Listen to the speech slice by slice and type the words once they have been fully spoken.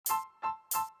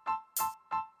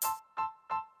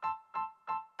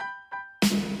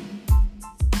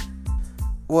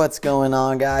What's going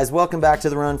on, guys? Welcome back to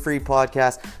the Run Free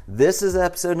Podcast. This is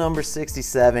episode number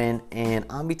 67, and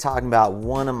I'm be talking about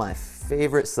one of my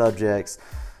favorite subjects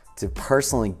to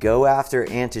personally go after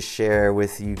and to share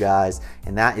with you guys,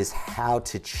 and that is how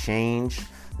to change.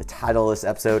 The title of this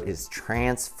episode is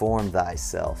Transform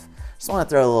Thyself. Just want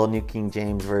to throw a little New King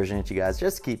James Version at you guys,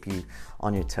 just to keep you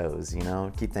on your toes,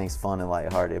 keep things fun and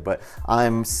lighthearted. But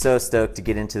I'm so stoked to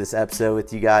get into this episode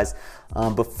with you guys.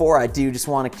 Before I do, just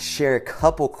want to share a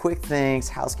couple quick things,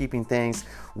 housekeeping things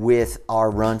with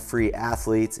our Run Free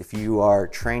athletes. If you are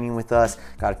training with us,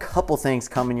 got a couple things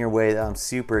coming your way that I'm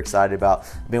super excited about.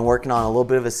 I've been working on a little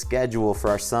bit of a schedule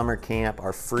for our summer camp,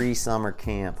 our free summer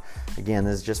camp. Again,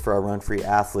 this is just for our Run Free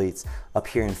athletes up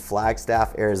here in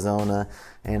Flagstaff, Arizona,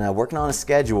 and working on a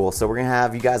schedule. So we're gonna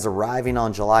have you guys arriving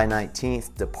on July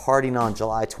 19th, departing on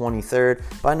July 23rd.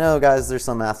 But I know, guys, there's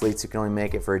some athletes who can only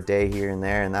make it for a day here and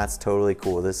there, and that's totally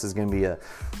cool. This is gonna be a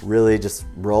really just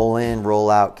roll in, roll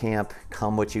out camp.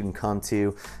 Come what you can come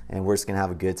to, and we're just gonna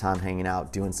have a good time hanging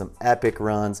out, doing some epic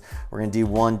runs. We're gonna do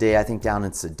one day, I think, down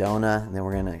in Sedona, and then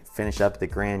we're gonna finish up at the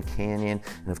Grand Canyon,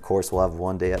 and of course we'll have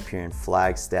one day up here in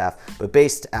Flagstaff, but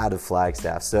based out of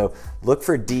Flagstaff. So look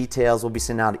for details. We'll be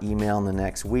sending out an email in the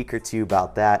next week or two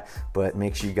about that, but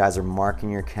make sure you guys are marking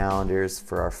your calendars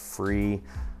for our free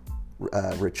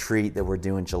retreat that we're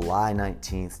doing July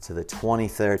 19th to the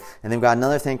 23rd. And then we've got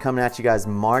another thing coming at you guys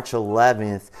March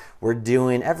 11th. We're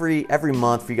doing every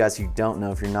month, for you guys who don't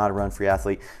know, if you're not a Run Free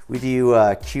athlete, we do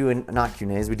not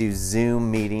Q&As, we do Zoom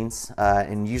meetings,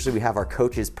 and usually we have our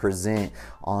coaches present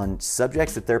on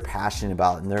subjects that they're passionate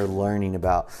about and they're learning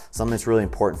about. Something that's really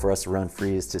important for us to Run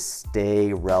Free is to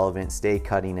stay relevant, stay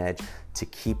cutting edge, to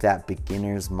keep that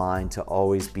beginner's mind, to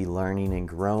always be learning and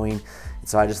growing. And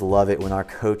so I just love it when our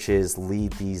coaches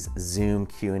lead these Zoom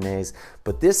Q&As.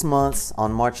 But this month,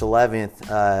 on March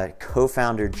 11th,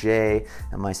 co-founder Jay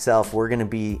and myself, we're gonna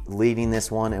be leading this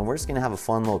one, and we're just gonna have a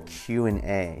fun little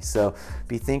Q&A. So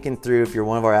be thinking through, if you're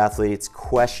one of our athletes,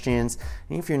 questions.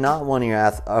 And if you're not one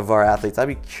of our athletes, I'd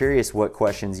be curious what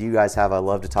questions you guys have. I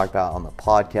love to talk about on the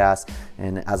podcast,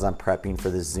 and as I'm prepping for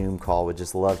this Zoom call, would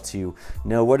just love to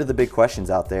know what are the big questions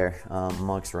out there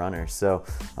amongst runners. So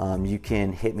you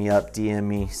can hit me up, DM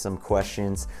me some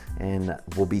questions, and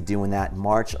we'll be doing that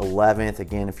March 11th.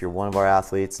 Again, if you're one of our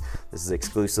athletes, this is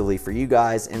exclusively for you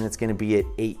guys, and it's going to be at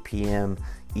 8 p.m.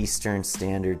 Eastern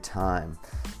Standard Time.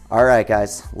 All right,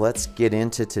 guys, let's get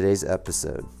into today's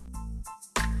episode.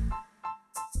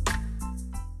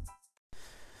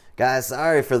 Guys,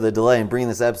 sorry for the delay in bringing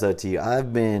this episode to you.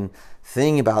 I've been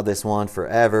thinking about this one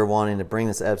forever, wanting to bring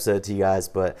this episode to you guys,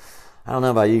 but I don't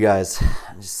know about you guys,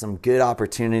 just some good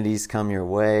opportunities come your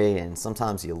way, and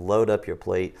sometimes you load up your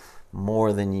plate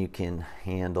more than you can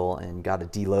handle and got to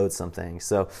deload some things.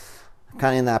 So I'm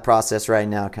kind of in that process right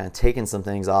now, kind of taking some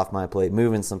things off my plate,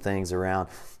 moving some things around.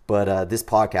 But this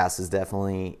podcast is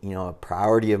definitely, a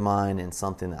priority of mine and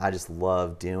something that I just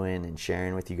love doing and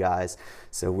sharing with you guys.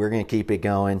 So we're going to keep it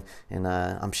going, and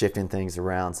I'm shifting things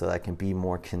around so that I can be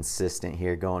more consistent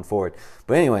here going forward.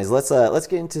 But anyways, let's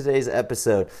get into today's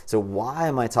episode. So why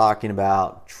am I talking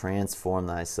about transform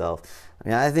thyself?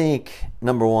 I think,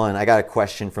 number one, I got a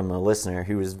question from a listener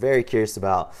who was very curious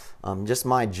about just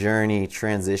my journey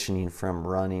transitioning from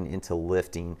running into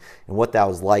lifting and what that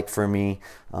was like for me,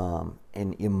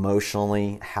 and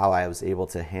emotionally how I was able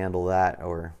to handle that,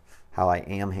 or how I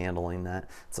am handling that.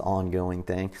 It's an ongoing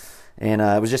thing. And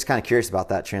I was just kind of curious about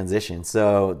that transition.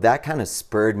 So that kind of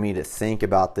spurred me to think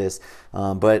about this.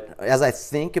 But as I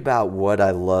think about what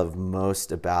I love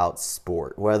most about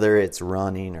sport, whether it's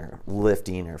running or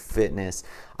lifting or fitness,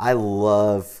 I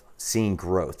love seeing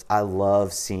growth. I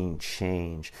love seeing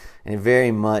change. And it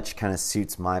very much kind of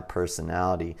suits my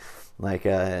personality. Like,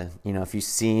 if you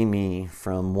see me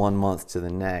from 1 month to the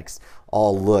next,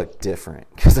 all look different,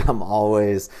 because I'm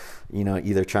always,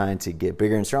 either trying to get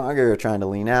bigger and stronger or trying to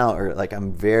lean out, or like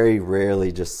I'm very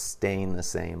rarely just staying the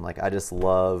same. Like, I just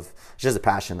love, it's just a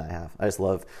passion that I have. I just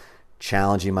love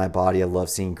challenging my body. I love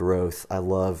seeing growth. I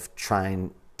love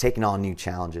taking on new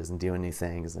challenges and doing new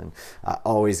things. And I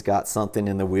always got something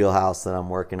in the wheelhouse that I'm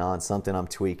working on, something I'm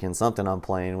tweaking, something I'm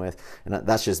playing with. And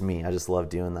that's just me. I just love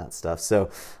doing that stuff. So,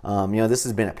 this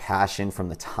has been a passion from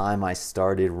the time I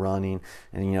started running,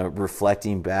 and,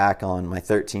 reflecting back on my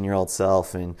 13-year-old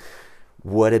self and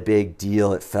what a big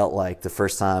deal it felt like the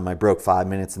first time I broke 5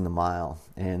 minutes in the mile.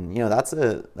 And,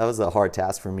 that was a hard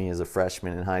task for me as a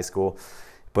freshman in high school.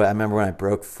 But I remember when I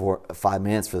broke 5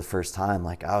 minutes for the first time,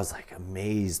 I was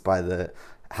amazed by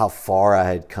how far I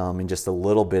had come in just a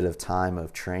little bit of time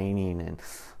of training.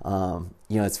 And,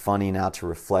 it's funny now to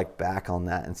reflect back on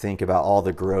that and think about all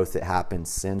the growth that happened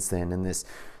since then, and this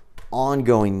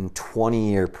ongoing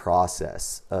 20-year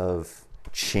process of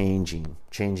changing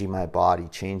my body,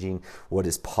 changing what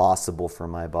is possible for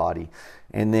my body.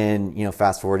 And then,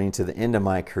 fast forwarding to the end of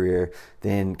my career,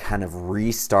 then kind of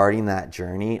restarting that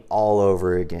journey all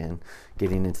over again,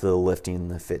 getting into the lifting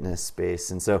and the fitness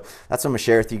space. And so that's what I'm gonna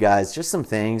share with you guys, just some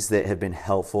things that have been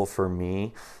helpful for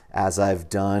me as I've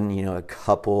done, a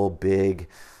couple big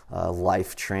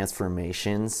life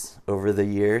transformations over the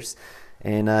years,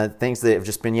 and things that have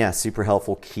just been, super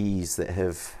helpful keys that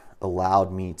have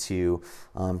allowed me to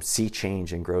see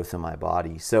change and growth in my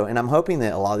body. So, and I'm hoping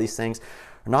that a lot of these things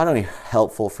are not only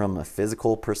helpful from a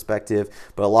physical perspective,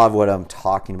 but a lot of what I'm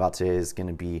talking about today is going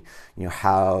to be,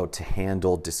 how to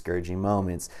handle discouraging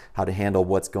moments, how to handle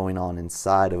what's going on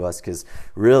inside of us, because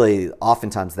really,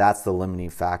 oftentimes that's the limiting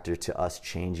factor to us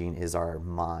changing is our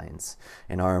minds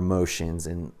and our emotions,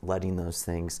 and letting those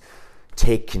things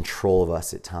take control of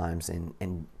us at times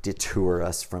and detour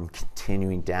us from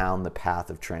continuing down the path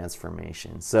of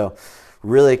transformation. So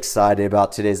really excited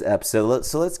about today's episode.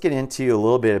 So let's get into a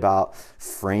little bit about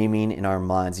framing in our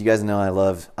minds. You guys know I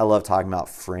love talking about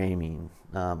framing.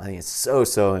 I think it's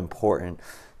so important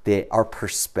that our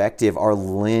perspective, our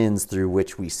lens through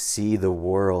which we see the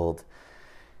world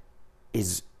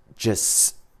is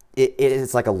just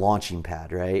it's like a launching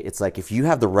pad, right? It's like if you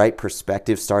have the right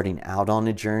perspective starting out on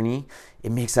a journey,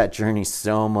 it makes that journey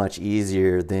so much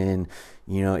easier than,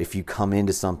 if you come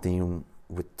into something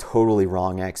with totally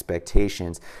wrong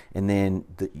expectations, and then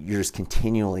you're just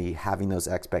continually having those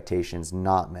expectations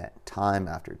not met time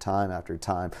after time after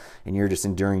time, and you're just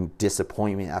enduring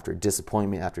disappointment after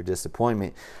disappointment after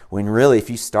disappointment, when really if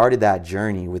you started that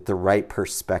journey with the right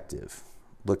perspective,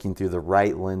 looking through the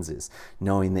right lenses,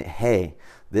 knowing that, hey,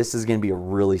 this is going to be a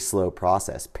really slow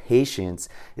process. Patience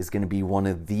is going to be one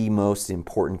of the most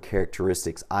important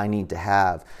characteristics I need to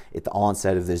have at the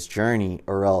onset of this journey,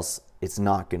 or else it's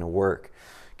not going to work.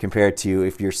 Compared to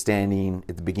if you're standing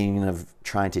at the beginning of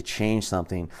trying to change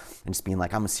something and just being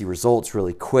like, I'm going to see results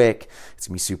really quick. It's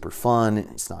going to be super fun.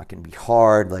 It's not going to be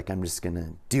hard. Like, I'm just going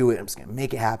to do it. I'm just going to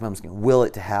make it happen. I'm just going to will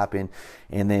it to happen.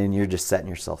 And then you're just setting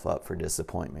yourself up for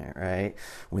disappointment, right?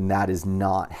 When that is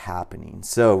not happening.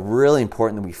 So really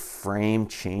important that we frame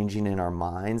changing in our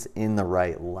minds in the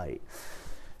right light.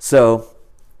 So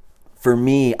for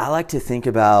me, I like to think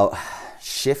about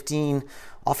shifting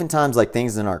oftentimes like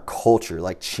things in our culture,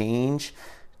 like change,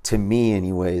 to me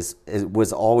anyways, it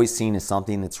was always seen as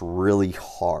something that's really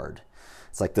hard.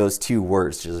 It's like those two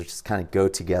words just kind of go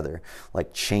together,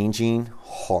 like changing,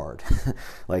 hard.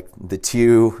 Like the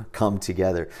two come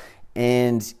together.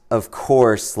 And of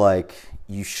course, like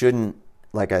you shouldn't,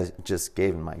 like I just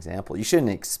gave in my example, you shouldn't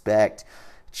expect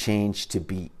change to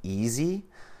be easy.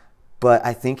 But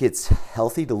I think it's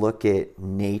healthy to look at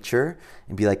nature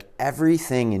and be like,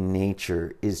 everything in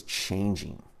nature is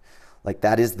changing. Like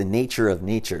that is the nature of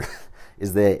nature,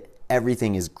 is that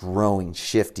everything is growing,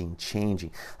 shifting,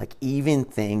 changing. Like even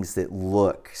things that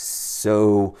look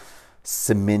so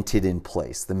cemented in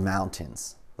place, the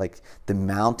mountains. Like the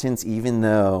mountains, even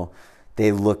though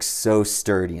they look so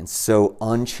sturdy and so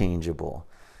unchangeable,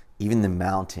 even the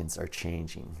mountains are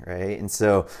changing, right? And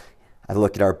so I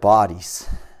look at our bodies.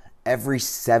 Every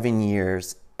 7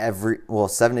 years,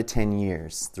 7 to 10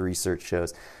 years, the research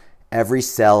shows, every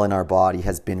cell in our body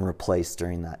has been replaced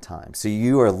during that time. So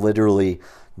you are literally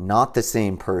not the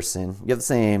same person. You have the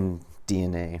same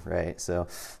DNA, right? So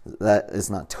that is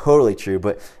not totally true,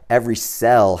 but every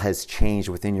cell has changed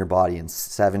within your body in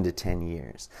 7 to 10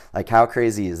 years. Like how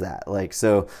crazy is that? Like,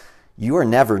 so you are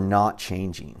never not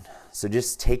changing. So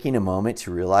just taking a moment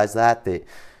to realize that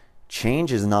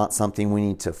change is not something we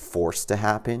need to force to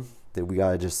happen, that we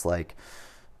gotta just like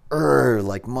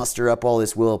muster up all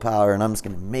this willpower and I'm just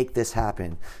gonna make this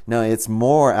happen. No, it's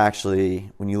more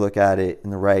actually, when you look at it in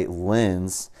the right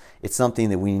lens, it's something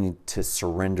that we need to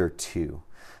surrender to,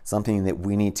 something that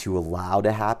we need to allow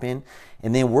to happen.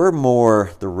 And then we're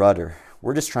more the rudder.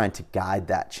 We're just trying to guide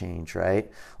that change,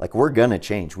 right? Like we're gonna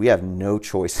change. We have no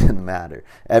choice in the matter.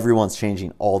 Everyone's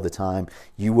changing all the time.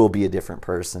 You will be a different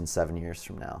person 7 years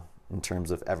from now, in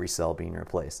terms of every cell being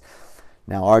replaced.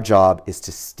 Now our job is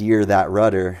to steer that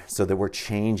rudder so that we're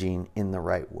changing in the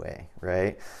right way,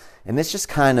 right? And this just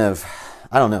kind of,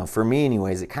 I don't know, for me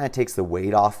anyways, it kind of takes the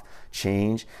weight off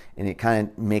change and it kind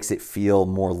of makes it feel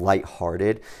more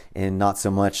lighthearted and not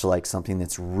so much like something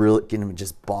that's really going to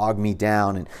just bog me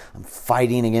down and I'm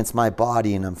fighting against my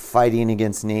body and I'm fighting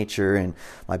against nature and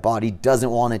my body doesn't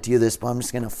want to do this, but I'm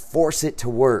just going to force it to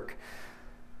work.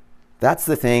 That's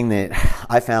the thing that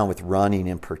I found with running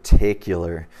in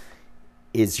particular,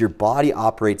 is your body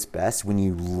operates best when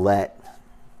you let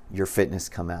your fitness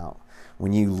come out.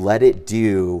 when you let it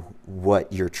do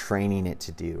what you're training it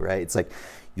to do, right? It's like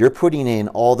you're putting in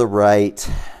all the right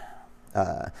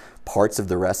parts of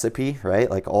the recipe,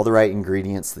 right? Like all the right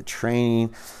ingredients, the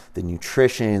training, the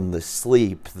nutrition, the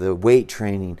sleep, the weight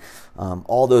training,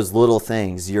 all those little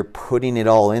things. You're putting it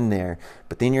all in there,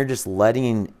 but then you're just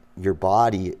letting your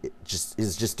body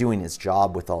is just doing its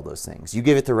job with all those things. You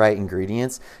give it the right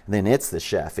ingredients, and then it's the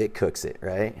chef. It cooks it,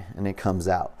 right? And it comes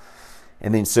out.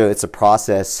 And then so it's a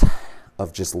process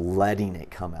of just letting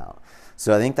it come out.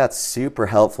 So I think that's super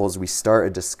helpful as we start a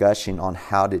discussion on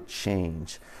how to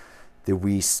change, that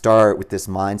we start with this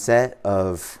mindset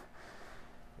of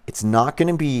it's not going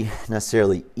to be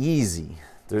necessarily easy.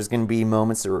 There's going to be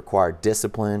moments that require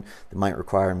discipline, that might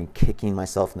require me kicking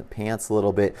myself in the pants a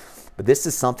little bit, but this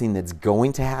is something that's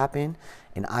going to happen,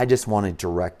 and I just want to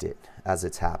direct it as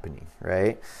it's happening,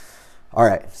 right? All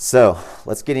right, so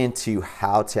let's get into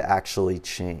how to actually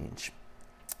change.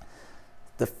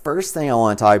 The first thing I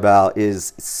want to talk about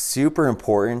is it's super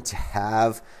important to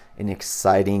have an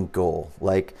exciting goal.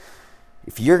 Like,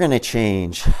 if you're going to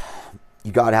change,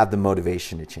 you got to have the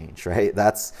motivation to change, right? There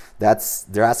has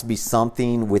to be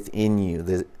something within you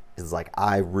that is like,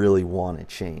 I really want to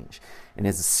change. And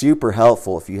it's super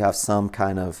helpful if you have some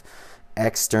kind of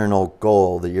external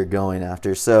goal that you're going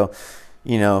after. So,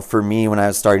 for me, when I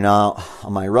was starting out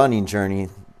on my running journey,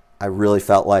 I really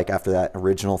felt like after that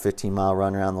original 15-mile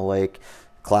run around the lake,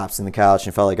 collapsed in the couch,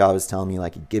 and felt like God was telling me,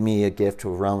 like, give me a gift to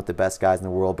run with the best guys in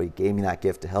the world, but he gave me that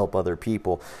gift to help other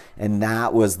people. And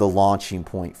that was the launching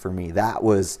point for me. That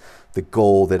was the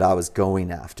goal that I was going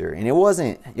after. And it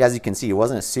wasn't, as you can see, it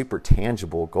wasn't a super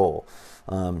tangible goal.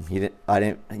 I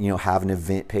didn't have an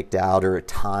event picked out or a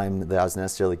time that I was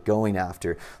necessarily going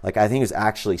after. Like, I think it was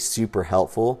actually super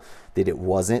helpful that it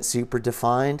wasn't super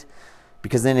defined,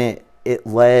 because then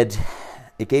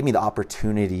it gave me the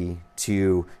opportunity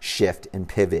to shift and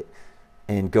pivot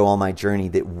and go on my journey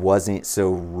that wasn't so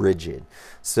rigid.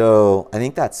 So I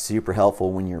think that's super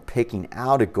helpful when you're picking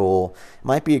out a goal. It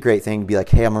might be a great thing to be like,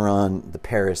 hey, I'm gonna run the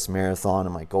Paris Marathon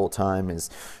and my goal time is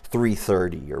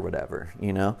 3:30 or whatever,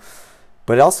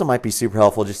 But it also might be super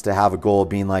helpful just to have a goal of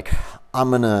being like,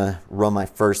 I'm going to run my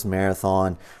first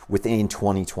marathon within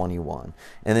 2021.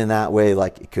 And then that way,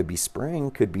 like, it could be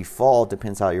spring, could be fall,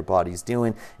 depends how your body's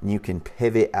doing, and you can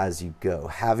pivot as you go.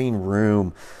 Having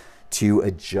room to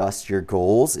adjust your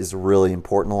goals is really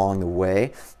important along the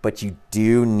way, but you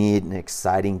do need an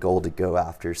exciting goal to go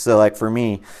after. So like for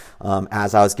me,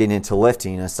 as I was getting into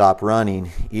lifting, I stopped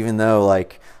running, even though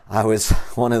like I was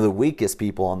one of the weakest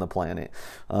people on the planet.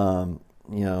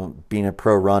 Being a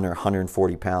pro runner,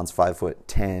 140 pounds,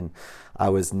 5'10", I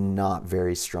was not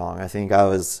very strong. I think I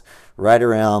was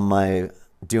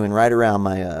doing right around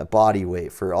my body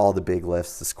weight for all the big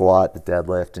lifts, the squat, the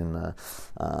deadlift, and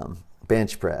the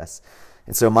bench press.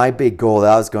 And so my big goal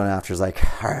that I was going after is like,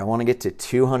 all right, I want to get to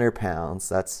 200 pounds.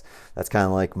 That's kind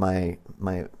of like my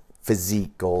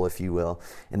physique goal, if you will.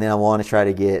 And then I want to try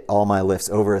to get all my lifts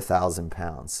over 1,000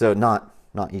 pounds. So not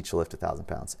each lift 1,000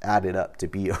 pounds, add it up to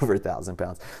be over 1,000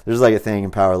 pounds. There's like a thing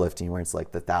in powerlifting where it's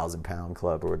like the 1,000-pound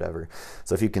club or whatever.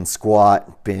 So if you can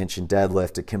squat, bench, and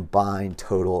deadlift a combined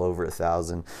total over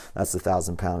 1,000, that's the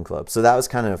 1,000-pound club. So that was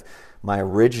kind of my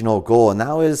original goal, and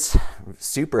that was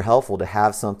super helpful to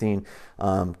have something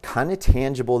kind of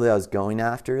tangible that I was going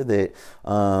after that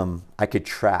I could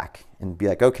track and be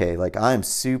like, okay, like I'm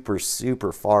super,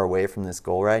 super far away from this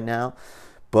goal right now,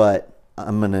 but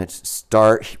I'm going to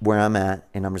start where I'm at,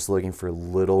 and I'm just looking for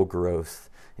little growth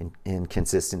and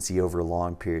consistency over a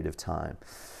long period of time.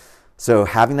 So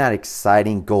having that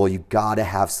exciting goal, you got to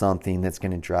have something that's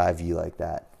going to drive you like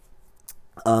that.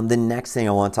 The next thing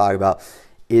I want to talk about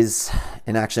is,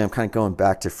 and actually I'm kind of going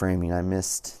back to framing. I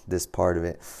missed this part of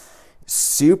it.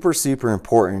 Super, super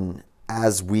important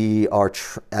as we are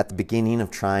at the beginning of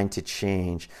trying to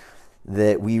change,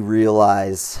 that we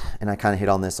realize, and I kind of hit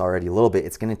on this already a little bit,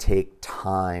 it's going to take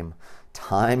time.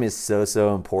 Time is so,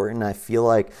 so important. I feel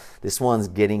like this one's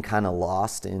getting kind of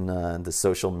lost in the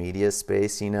social media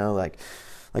space, like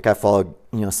I follow,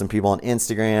 some people on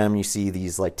Instagram. You see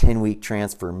these like 10-week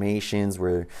transformations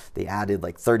where they added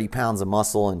like 30 pounds of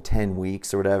muscle in 10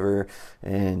 weeks or whatever.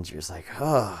 And you're just like,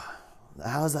 oh,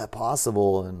 how is that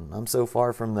possible? And I'm so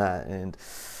far from that. And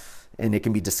it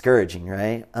can be discouraging,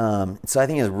 right? So I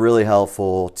think it's really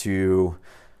helpful to,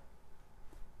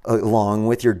 along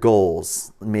with your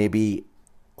goals, maybe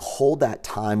hold that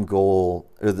time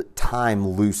goal or the time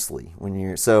loosely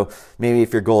so maybe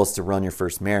if your goal is to run your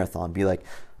first marathon, be like,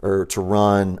 or to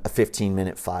run a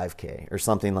 15-minute 5K or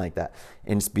something like that,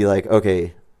 and just be like,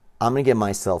 okay, I'm gonna give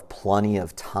myself plenty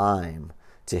of time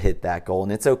to hit that goal.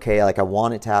 And it's okay. Like, I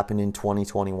want it to happen in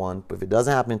 2021, but if it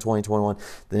doesn't happen in 2021,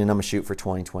 then I'm gonna shoot for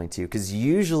 2022. Because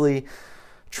usually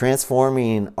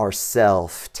transforming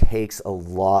ourselves takes a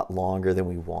lot longer than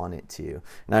we want it to.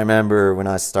 And I remember when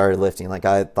I started lifting, like,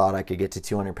 I thought I could get to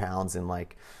 200 pounds in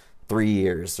like 3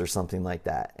 years or something like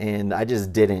that. And I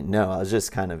just didn't know. I was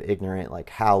just kind of ignorant, like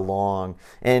how long,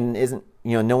 and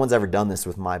no one's ever done this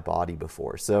with my body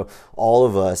before. So all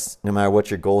of us, no matter what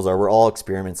your goals are, we're all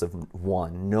experiments of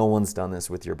one. No one's done this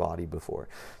with your body before.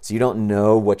 So you don't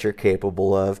know what you're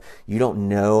capable of. You don't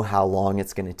know how long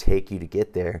it's going to take you to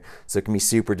get there. So it can be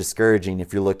super discouraging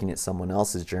if you're looking at someone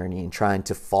else's journey and trying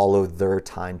to follow their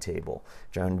timetable,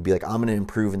 trying to be like, I'm going to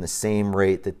improve in the same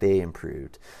rate that they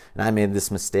improved. And I made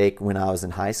this mistake when I was in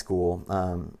high school,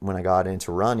 when I got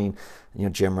into running.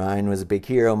 Jim Ryan was a big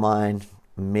hero of mine.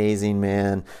 Amazing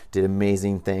man, did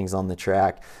amazing things on the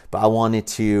track, but I wanted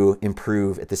to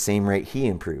improve at the same rate he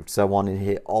improved. So I wanted to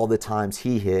hit all the times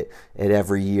he hit at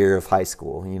every year of high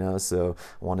school, so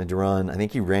I wanted to run, I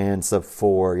think he ran sub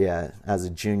 4, as a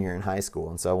junior in high school.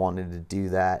 And so I wanted to do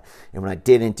that. And when I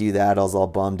didn't do that, I was all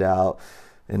bummed out.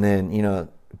 And then,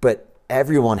 but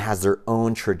everyone has their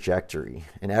own trajectory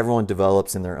and everyone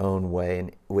develops in their own way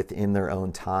and within their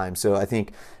own time. So I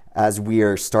think as we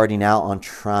are starting out on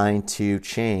trying to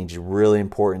change, it's really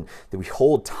important that we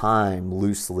hold time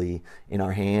loosely in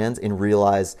our hands and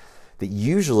realize that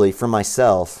usually for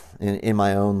myself in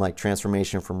my own like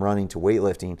transformation from running to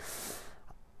weightlifting,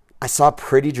 I saw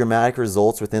pretty dramatic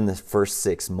results within the first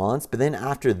 6 months. But then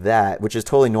after that, which is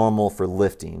totally normal for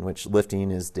lifting, which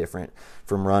lifting is different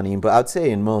from running, but I would say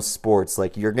in most sports,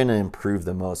 like, you're going to improve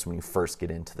the most when you first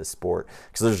get into the sport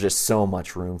because there's just so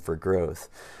much room for growth.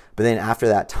 But then after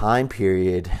that time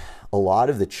period, a lot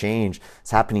of the change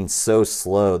is happening so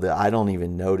slow that I don't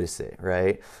even notice it,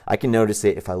 right? I can notice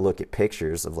it if I look at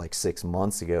pictures of like 6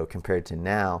 months ago compared to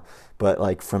now, but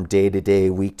like from day to day,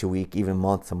 week to week, even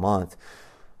month to month,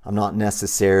 I'm not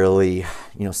necessarily,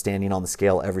 standing on the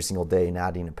scale every single day and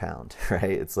adding a pound,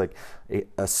 right? It's like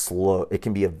it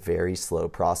can be a very slow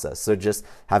process. So just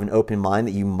have an open mind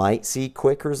that you might see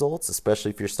quick results, especially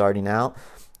if you're starting out.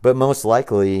 But most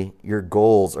likely, your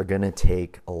goals are going to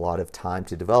take a lot of time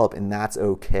to develop, and that's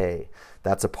okay.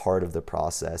 That's a part of the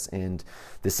process. And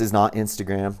this is not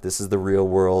Instagram. This is the real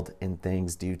world, and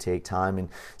things do take time. And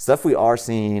stuff we are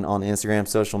seeing on Instagram,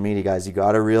 social media, guys, you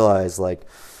got to realize, like,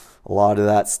 a lot of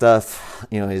that stuff,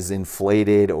 is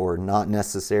inflated or not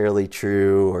necessarily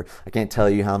true. Or I can't tell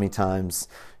you how many times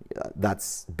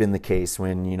that's been the case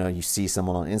when you see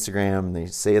someone on Instagram and they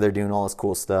say they're doing all this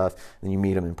cool stuff, and you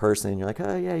meet them in person and you're like,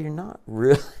 oh yeah, you're not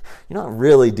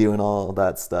really doing all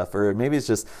that stuff, or maybe it's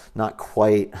just not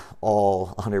quite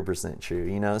all 100%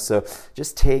 true. So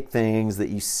just take things that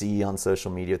you see on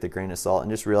social media with a grain of salt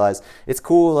and just realize it's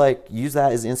cool. Like, use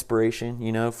that as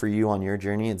inspiration for you on your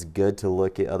journey. It's good to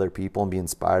look at other people and be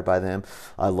inspired by them.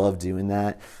 I love doing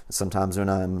that. Sometimes when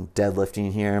I'm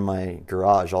deadlifting here in my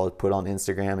garage, I'll put on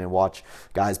Instagram and watch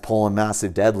guys pulling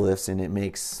massive deadlifts, and it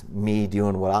makes me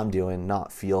doing what I'm doing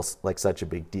not feel like such a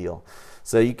big deal.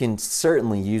 So you can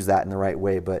certainly use that in the right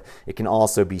way, but it can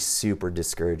also be super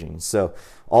discouraging. So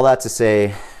all that to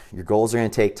say, your goals are going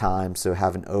to take time, so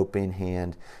have an open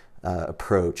hand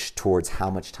approach towards how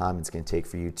much time it's going to take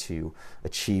for you to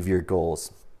achieve your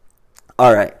goals.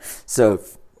 All right, so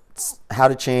how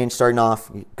to change. Starting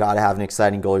off, you got to have an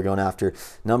exciting goal you're going after.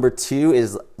 Number 2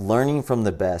 is learning from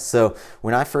the best. So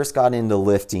when I first got into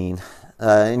lifting,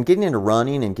 and getting into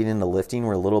running and getting into lifting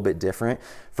were a little bit different.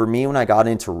 For me, when I got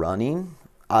into running,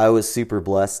 I was super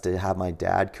blessed to have my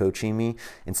dad coaching me.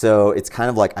 And so it's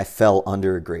kind of like I fell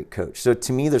under a great coach. So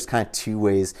to me, there's kind of 2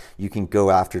 ways you can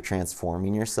go after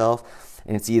transforming yourself.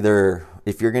 And it's either,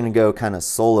 if you're going to go kind of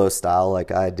solo style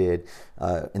like I did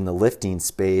in the lifting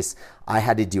space, I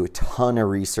had to do a ton of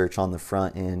research on the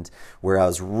front end where I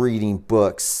was reading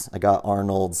books. I got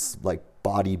Arnold's like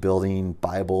bodybuilding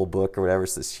Bible book or whatever.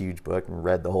 It's this huge book, and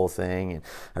read the whole thing. And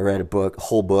I read a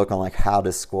whole book on like how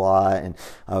to squat. And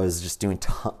I was just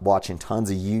watching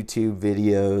tons of YouTube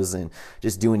videos and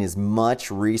just doing as much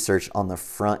research on the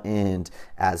front end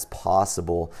as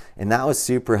possible. And that was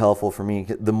super helpful for me.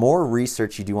 The more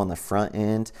research you do on the front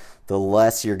end, the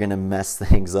less you're going to mess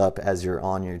things up as you're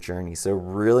on your journey. So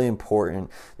really important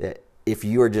that if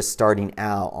you are just starting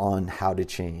out on how to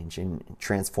change and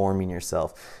transforming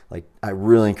yourself, like, I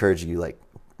really encourage you, like,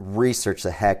 research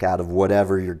the heck out of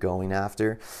whatever you're going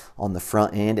after on the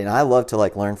front end. And I love to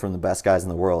like learn from the best guys in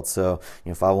the world. So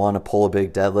if I want to pull a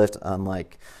big deadlift, I'm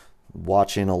like,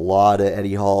 watching a lot of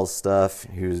Eddie Hall's stuff,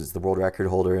 who's the world record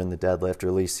holder in the deadlift, or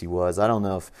at least he was. I don't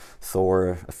know if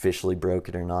Thor officially broke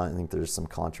it or not. I think there's some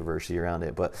controversy around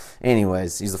it. But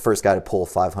anyways, he's the first guy to pull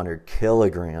 500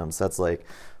 kilograms. That's like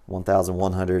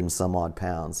 1,100 and some odd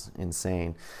pounds.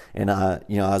 Insane. And, I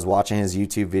was watching his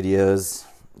YouTube videos,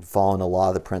 following a lot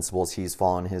of the principles he's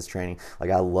following in his training. Like,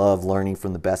 I love learning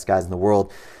from the best guys in the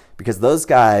world, because those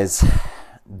guys,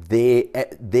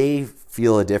 they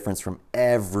feel a difference from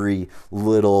every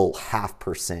little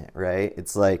 0.5%, right?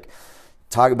 It's like,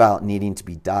 talk about needing to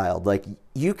be dialed. Like,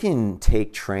 you can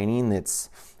take training that's,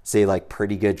 say, like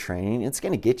pretty good training, it's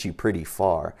going to get you pretty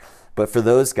far. But for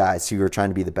those guys who are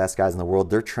trying to be the best guys in the world,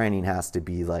 their training has to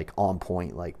be like on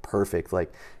point, like perfect,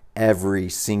 like every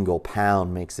single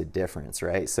pound makes a difference,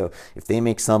 right? So if they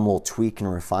make some little tweak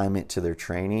and refinement to their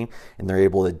training and they're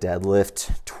able to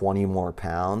deadlift 20 more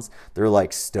pounds, they're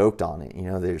like stoked on it.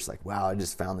 They're just like, wow, I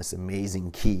just found this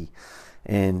amazing key.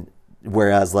 And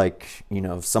whereas like,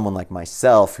 someone like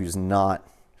myself, who's not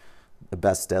the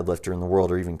best deadlifter in the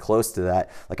world or even close to that,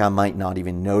 like I might not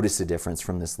even notice a difference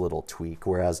from this little tweak,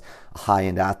 whereas a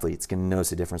high-end athlete's going to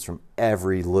notice a difference from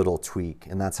every little tweak.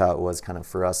 And that's how it was kind of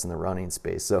for us in the running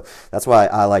space. So that's why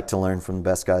I like to learn from the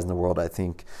best guys in the world. I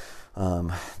think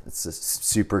it's a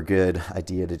super good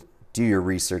idea to do your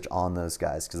research on those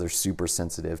guys, because they're super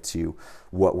sensitive to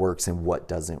what works and what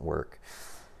doesn't work.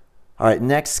 All right,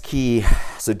 next key,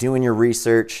 so doing your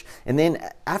research. And then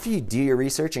after you do your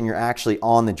research and you're actually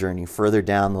on the journey further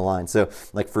down the line. So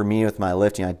like for me with my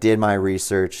lifting, I did my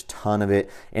research, ton of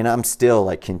it, and I'm still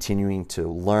like continuing to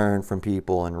learn from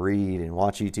people and read and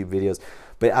watch YouTube videos.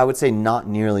 But I would say not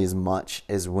nearly as much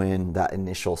as when that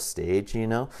initial stage,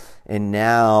 And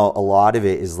now a lot of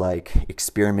it is like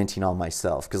experimenting on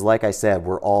myself. Because like I said,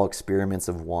 we're all experiments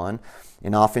of one.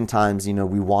 And oftentimes,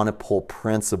 we want to pull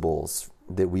principles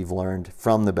that we've learned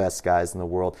from the best guys in the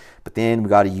world, but then we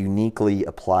got to uniquely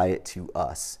apply it to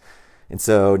us. And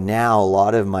so now a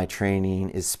lot of my training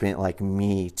is spent like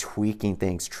me tweaking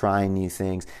things, trying new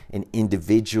things, and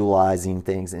individualizing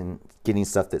things and getting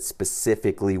stuff that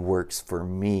specifically works for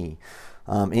me.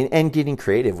 And getting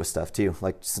creative with stuff too,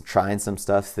 like trying some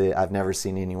stuff that I've never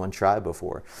seen anyone try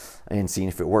before and seeing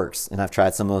if it works. And I've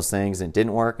tried some of those things and it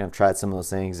didn't work. And I've tried some of those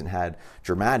things and had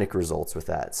dramatic results with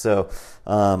that. So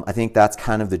I think that's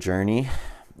kind of the journey,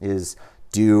 is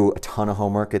do a ton of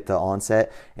homework at the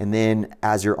onset. And then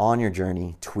as you're on your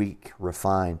journey, tweak,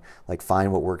 refine, like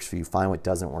find what works for you, find what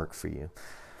doesn't work for you.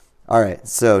 All right,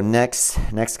 so next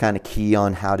kind of key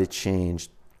on how to change.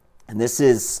 And this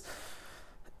is,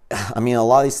 a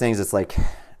lot of these things, it's like,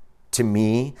 to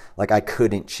me, like I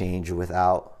couldn't change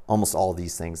without almost all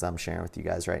these things I'm sharing with you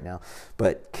guys right now.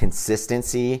 But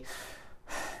consistency,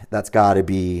 that's got to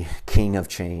be king of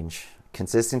change.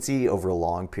 Consistency over a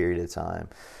long period of time.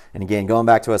 And again, going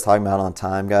back to what I was talking about on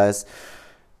time, guys,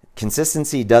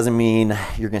 consistency doesn't mean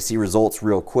you're going to see results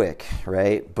real quick,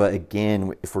 right? But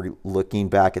again, if we're looking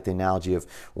back at the analogy of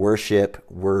worship,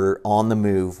 we're on the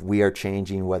move. We are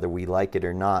changing whether we like it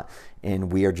or not.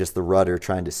 And we are just the rudder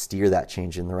trying to steer that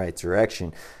change in the right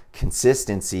direction.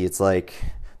 Consistency, it's like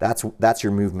that's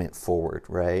your movement forward,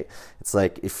 right? It's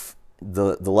like if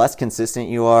the less consistent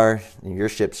you are, your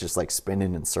ship's just like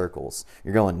spinning in circles.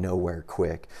 You're going nowhere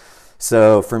quick.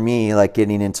 So for me, like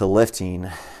getting into lifting,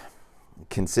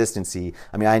 consistency,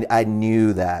 I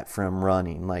knew that from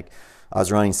running. Like I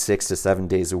was running 6 to 7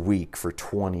 days a week for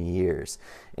 20 years.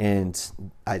 And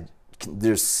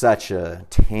there's such a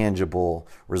tangible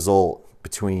result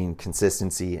between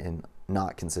consistency and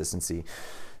not consistency.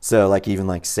 So like even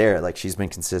like Sarah, like she's been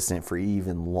consistent for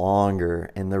even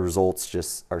longer, and the results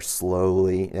just are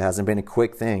slowly, it hasn't been a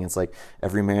quick thing. It's like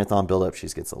every marathon buildup, she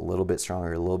gets a little bit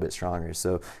stronger, a little bit stronger.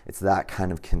 So it's that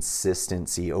kind of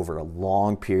consistency over a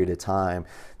long period of time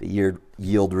that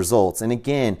yield results. And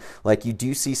again, like you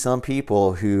do see some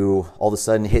people who all of a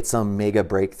sudden hit some mega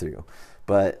breakthrough,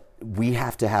 but we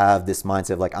have to have this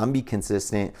mindset of like, I'm be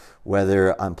consistent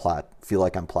whether feel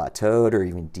like I'm plateaued or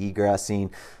even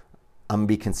degressing. I'm gonna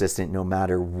be consistent no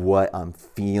matter what I'm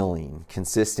feeling.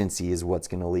 Consistency is what's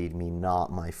gonna lead me,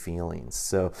 not my feelings.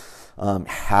 So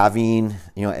having,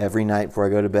 every night before I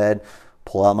go to bed,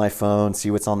 pull out my phone, see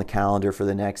what's on the calendar for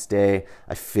the next day.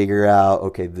 I figure out,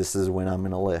 okay, this is when I'm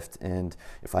gonna lift. And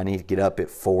if I need to get up at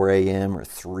 4 a.m. or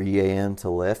 3 a.m. to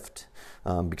lift,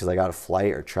 because I got a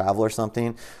flight or travel or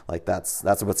something, like that's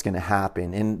what's gonna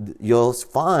happen. And you'll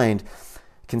find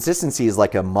consistency is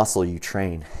like a muscle you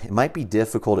train. It might be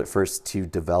difficult at first to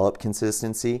develop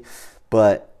consistency,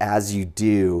 but as you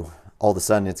do, all of a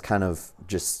sudden it's kind of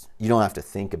just, you don't have to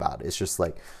think about it. It's just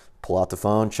like pull out the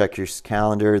phone, check your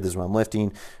calendar, this is what I'm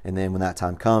lifting, and then when that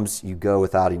time comes, you go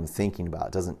without even thinking about it.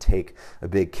 It doesn't take a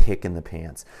big kick in the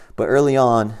pants. But early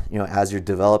on, as you're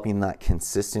developing that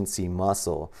consistency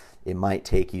muscle, it might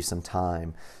take you some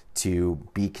time to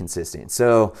be consistent.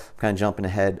 So I'm kind of jumping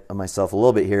ahead of myself a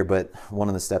little bit here, but one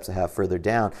of the steps I have further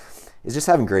down is just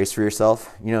having grace for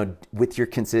yourself, with your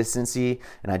consistency.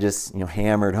 And I just,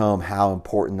 hammered home how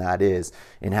important that is,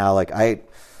 and how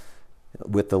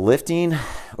with the lifting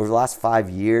over the last 5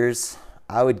 years,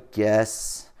 I would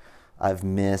guess I've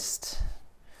missed,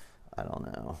 I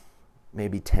don't know,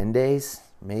 maybe 10 days,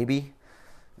 maybe.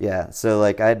 Yeah. So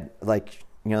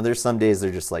there's some days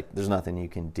they're just like, there's nothing you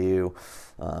can do.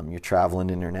 You're traveling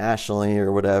internationally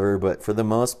or whatever, but for the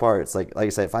most part, it's like I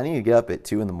said, if I need to get up at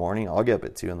 2 a.m, I'll get up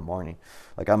at 2 a.m. I'm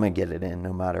gonna get it in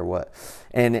no matter what.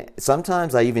 And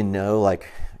sometimes I even know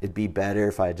it'd be better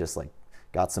if I just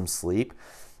got some sleep.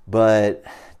 But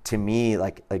to me,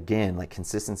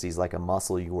 consistency is like a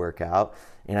muscle you work out.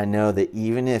 And I know that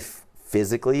even if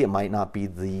physically it might not be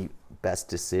the best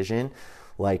decision,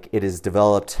 it has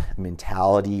developed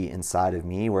mentality inside of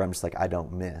me where I'm just I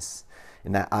don't miss.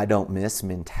 And that I don't miss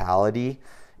mentality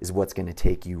is what's going to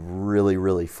take you really,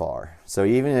 really far. So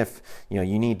even if,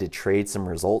 you need to trade some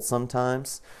results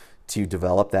sometimes to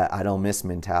develop that I don't miss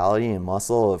mentality and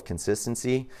muscle of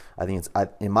consistency, I think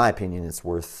in my opinion, it's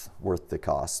worth the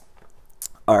cost.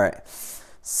 All right.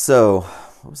 So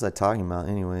what was I talking about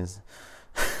anyways?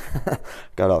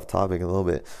 Got off topic a little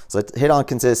bit. So I hit on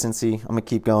consistency. I'm gonna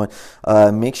keep going.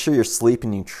 Make sure your sleep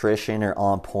and nutrition are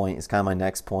on point is kind of my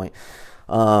next point.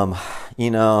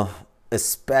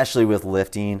 Especially with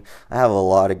lifting, I have a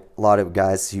lot of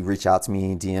guys who reach out to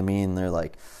me, DM me, and they're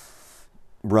like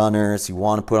runners who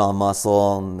want to put on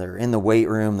muscle, and they're in the weight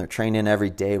room, they're training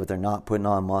every day, but they're not putting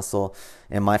on muscle.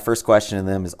 And my first question to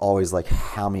them is always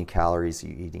how many calories are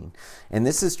you eating? And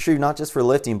this is true not just for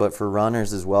lifting, but for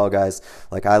runners as well, guys.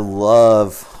 I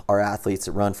love our athletes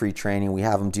at Run Free Training. We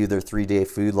have them do their 3-day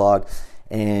food log,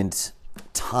 and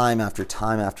time after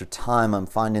time after time, I'm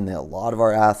finding that a lot of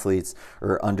our athletes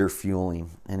are under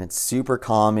fueling, and it's super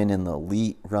common in the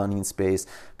elite running space,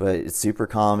 but it's super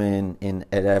common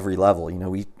at every level.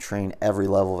 We train every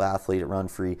level of athlete at Run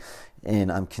Free,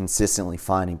 and I'm consistently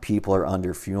finding people are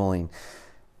under fueling,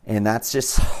 and that's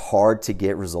just hard to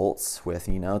get results with.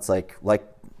 It's like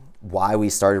why we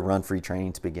started Run Free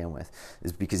Training to begin with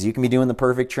is because you can be doing the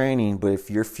perfect training, but if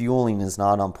your fueling is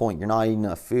not on point, you're not eating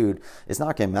enough food, it's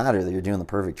not going to matter that you're doing the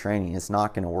perfect training. It's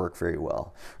not going to work very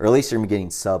well, or at least you're going to be getting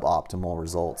suboptimal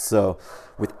results. So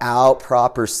without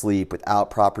proper sleep,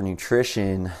 without proper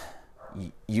nutrition,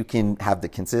 you can have the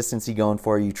consistency going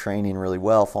for you, training really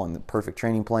well, following the perfect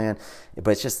training plan, but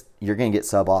it's just, you're going to get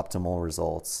suboptimal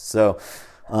results. So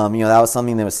that was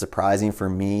something that was surprising for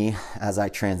me as I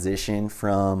transitioned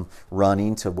from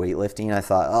running to weightlifting. I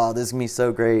thought, oh, this is going to be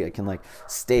so great. I can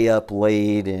stay up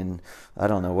late, and I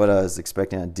don't know what I was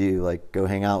expecting to do, go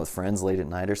hang out with friends late at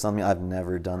night or something. I've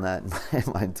never done that in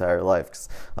my entire life because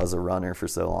I was a runner for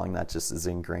so long. That just is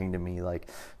ingrained in me,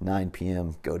 9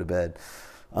 p.m., go to bed.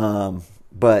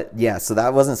 But yeah, so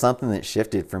that wasn't something that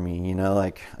shifted for me,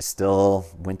 I still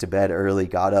went to bed early,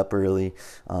 got up early.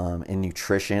 In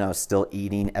nutrition, I was still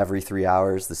eating every 3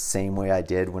 hours the same way I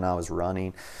did when I was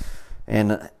running.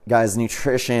 And guys,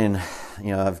 nutrition,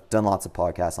 I've done lots of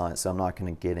podcasts on it, so I'm not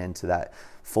going to get into that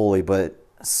fully, but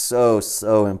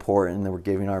so important that we're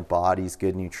giving our bodies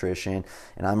good nutrition.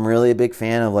 And I'm really a big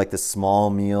fan of the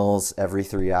small meals every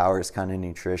 3 hours kind of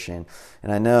nutrition.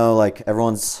 And I know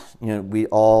everyone's, we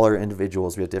all are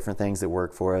individuals. We have different things that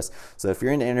work for us. So if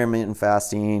you're into intermittent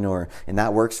fasting and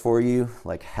that works for you,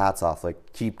 hats off,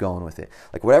 keep going with it.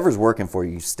 Whatever's working for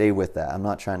you, stay with that. I'm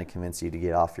not trying to convince you to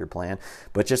get off your plan,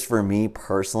 but just for me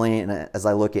personally, and as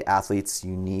I look at athletes'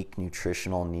 unique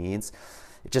nutritional needs,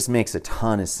 it just makes a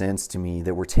ton of sense to me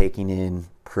that we're taking in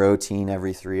protein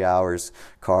every 3 hours,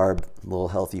 carb, a little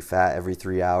healthy fat every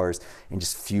 3 hours, and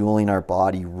just fueling our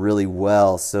body really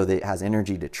well so that it has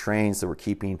energy to train, so we're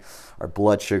keeping our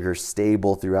blood sugar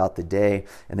stable throughout the day,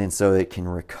 and then so it can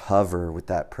recover with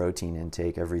that protein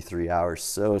intake every 3 hours.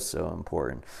 So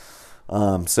important.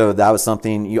 So that was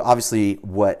something, obviously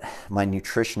what my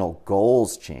nutritional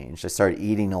goals changed. I started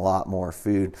eating a lot more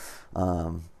food.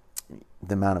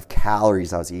 The amount of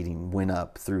calories I was eating went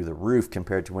up through the roof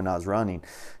compared to when I was running,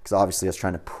 because obviously I was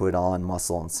trying to put on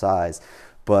muscle and size.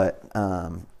 But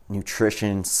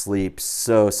nutrition, sleep,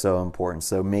 so important.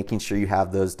 So making sure you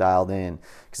have those dialed in,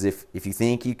 because if you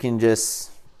think you can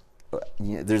just,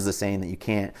 there's a saying that you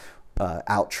can't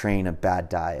out-train a bad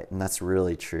diet, and that's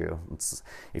really true.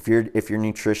 If your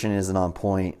nutrition isn't on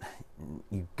point,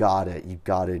 You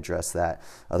gotta address that.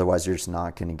 Otherwise, you're just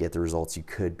not going to get the results you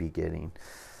could be getting.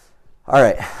 All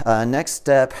right, next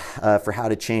step for how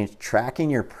to change: tracking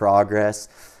your progress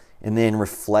and then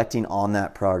reflecting on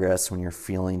that progress when you're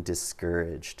feeling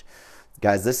discouraged.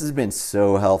 Guys, this has been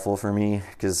so helpful for me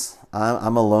because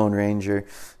I'm a lone ranger.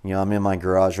 I'm in my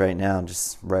garage right now,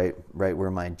 just right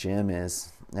where my gym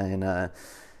is, and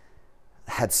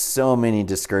had so many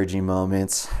discouraging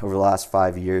moments over the last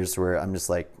 5 years where I'm just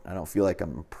like, I don't feel like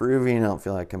I'm improving. I don't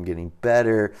feel like I'm getting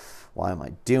better. Why am I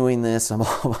doing this? I'm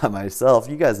all by myself.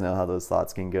 You guys know how those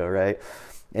thoughts can go, right?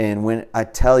 And when I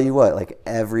tell you what, like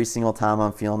every single time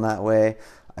I'm feeling that way,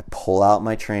 I pull out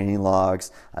my training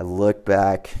logs. I look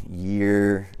back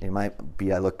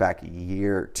I look back a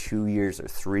year or 2 years or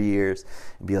 3 years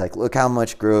and be like, look how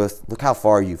much growth, look how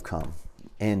far you've come.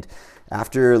 And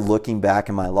after looking back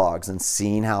in my logs and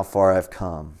seeing how far I've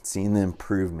come, seeing the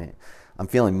improvement, I'm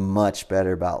feeling much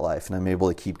better about life, and I'm able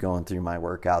to keep going through my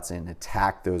workouts and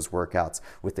attack those workouts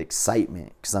with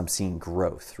excitement because I'm seeing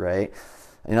growth, right?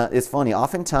 And it's funny,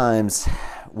 oftentimes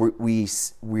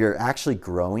we're actually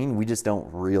growing, we just don't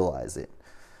realize it.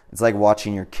 It's like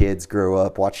watching your kids grow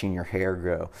up, watching your hair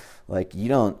grow. Like you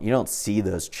don't see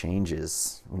those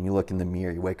changes when you look in the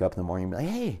mirror. You wake up in the morning and be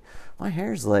like, hey, my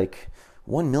hair's like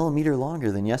 1 millimeter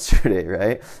longer than yesterday,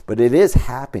 right? But it is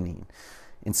happening.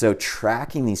 And so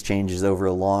tracking these changes over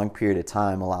a long period of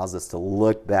time allows us to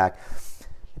look back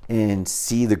and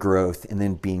see the growth and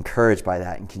then be encouraged by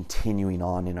that and continuing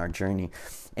on in our journey.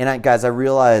 And I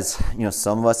realize,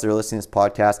 some of us that are listening to this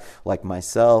podcast, like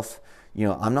myself,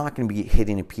 I'm not going to be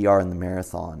hitting a PR in the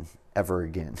marathon ever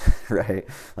again, right?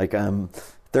 Like I'm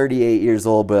 38 years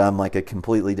old, but I'm like a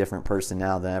completely different person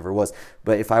now than I ever was.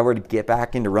 But if I were to get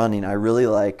back into running, I really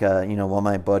like, one of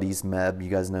my buddies, Meb, you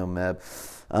guys know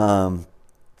Meb,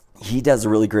 he does a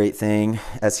really great thing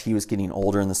as he was getting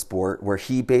older in the sport where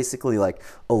he basically like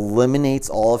eliminates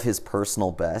all of his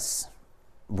personal bests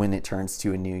when it turns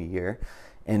to a new year.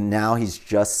 And now he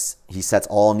sets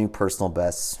all new personal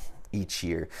bests each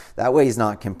year. That way he's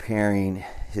not comparing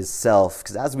himself,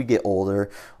 because as we get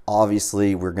older,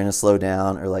 obviously we're going to slow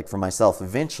down, or like for myself,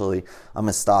 eventually I'm going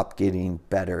to stop getting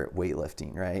better at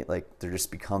weightlifting, right? Like there just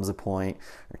becomes a point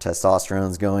your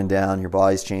testosterone's going down, your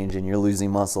body's changing, you're losing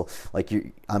muscle. Like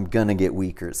I'm going to get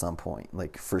weaker at some point,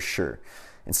 like for sure.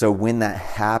 And so when that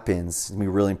happens, it's going to be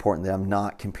really important that I'm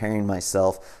not comparing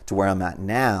myself to where I'm at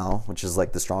now, which is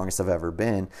like the strongest I've ever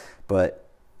been, but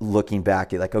looking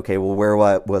back at like, okay, well, where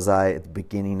was I at the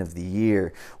beginning of the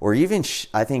year? Or even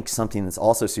I think something that's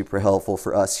also super helpful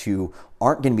for us who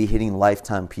aren't going to be hitting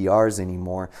lifetime PRs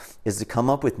anymore is to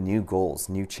come up with new goals,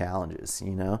 new challenges,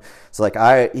 So like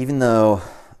even though,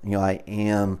 I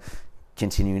am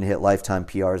continuing to hit lifetime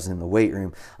PRs in the weight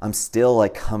room, I'm still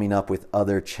like coming up with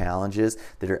other challenges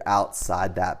that are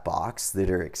outside that box that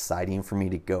are exciting for me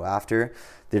to go after,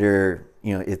 that are,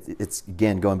 it's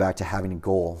again going back to having a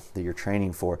goal that you're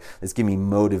training for. It's giving me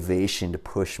motivation to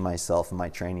push myself in my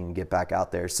training and get back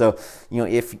out there. So,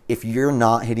 if you're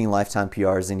not hitting lifetime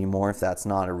PRs anymore, if that's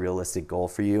not a realistic goal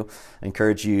for you, I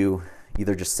encourage you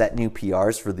either just set new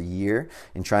PRs for the year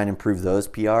and try and improve those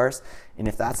PRs. And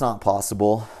if that's not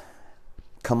possible,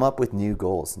 come up with new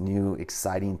goals, new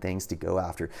exciting things to go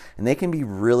after. And they can be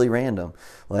really random.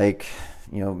 Like,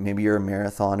 maybe you're a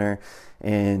marathoner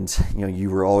and, you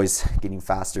were always getting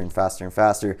faster and faster and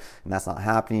faster, and that's not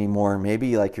happening anymore.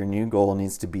 Maybe like your new goal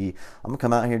needs to be, I'm gonna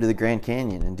come out here to the Grand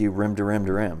Canyon and do rim to rim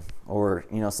to rim, or,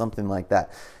 something like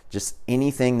that. Just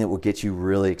anything that will get you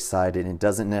really excited, and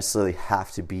doesn't necessarily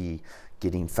have to be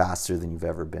getting faster than you've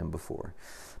ever been before.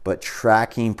 But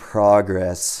tracking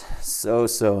progress, so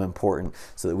important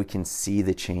so that we can see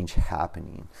the change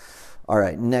happening. All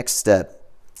right, next step.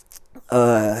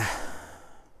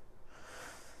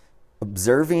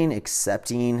 Observing,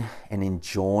 accepting, and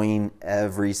enjoying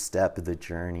every step of the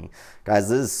journey. Guys,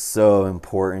 this is so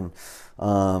important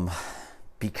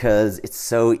because it's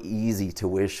so easy to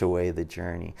wish away the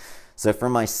journey. So for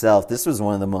myself, this was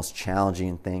one of the most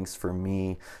challenging things for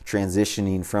me,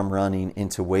 transitioning from running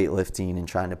into weightlifting and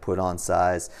trying to put on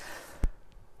size,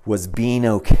 was being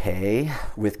okay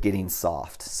with getting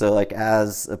soft. So like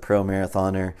as a pro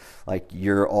marathoner, like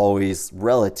you're always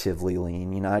relatively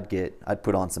lean. I'd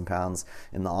put on some pounds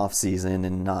in the off season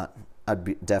and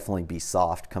definitely be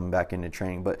soft coming back into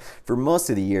training. But for most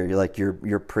of the year,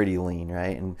 you're pretty lean,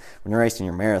 right? And when you're racing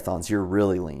your marathons, you're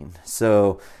really lean.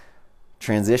 So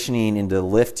transitioning into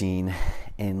lifting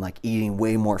and like eating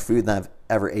way more food than I've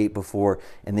ever ate before,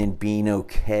 and then being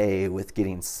okay with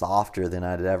getting softer than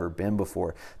I'd ever been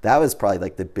before, that was probably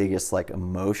like the biggest like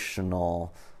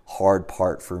emotional hard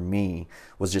part for me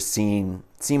was just seeing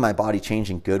my body change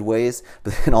in good ways,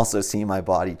 but then also seeing my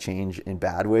body change in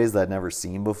bad ways that I'd never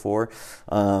seen before.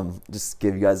 Just to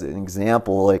give you guys an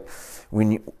example, like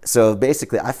so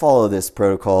basically I follow this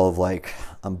protocol of like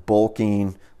I'm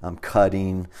bulking, I'm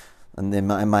cutting, and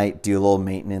then I might do a little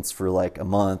maintenance for like a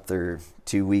month or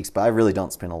 2 weeks, but I really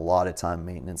don't spend a lot of time in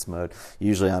maintenance mode.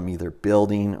 Usually I'm either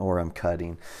building or I'm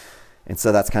cutting. And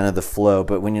so that's kind of the flow.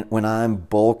 But when I'm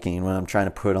bulking, when I'm trying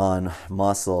to put on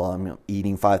muscle, I'm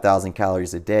eating 5,000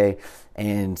 calories a day.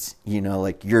 And,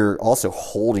 like you're also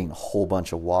holding a whole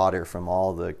bunch of water from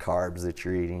all the carbs that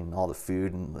you're eating, all the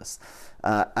food and this.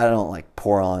 I don't like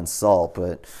pour on salt,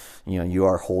 but, you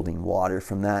are holding water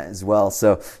from that as well.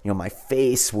 So, my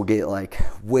face will get like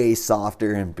way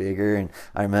softer and bigger. And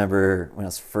I remember when I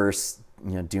was first,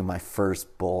 doing my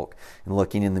first bulk and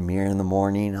looking in the mirror in the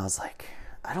morning, I was like,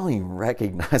 I don't even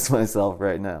recognize myself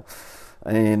right now.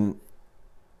 And,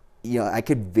 I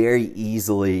could very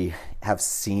easily have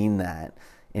seen that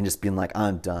and just been like,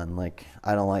 I'm done. Like,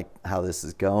 I don't like how this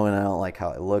is going. I don't like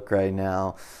how I look right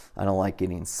now. I don't like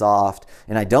getting soft.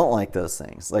 And I don't like those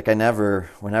things. Like whenever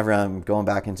I'm going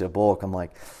back into a bulk, I'm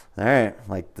like, all right,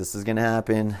 like this is going to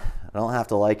happen. I don't have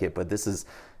to like it, but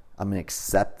I'm going to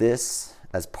accept this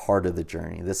as part of the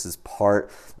journey. This is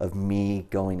part of me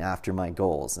going after my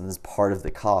goals, and this is part of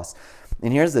the cost.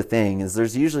 And here's the thing is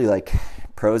there's usually like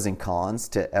pros and cons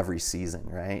to every season,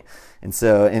 right? And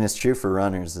it's true for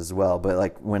runners as well. But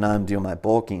like when I'm doing my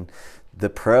bulking, the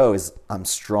pro is I'm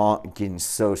strong, getting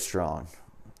so strong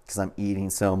because I'm eating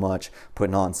so much,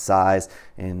 putting on size,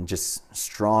 and just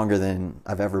stronger than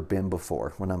I've ever been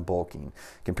before when I'm bulking.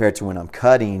 Compared to when I'm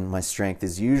cutting, my strength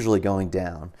is usually going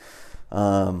down.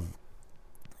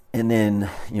 And then,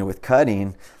 with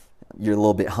cutting, you're a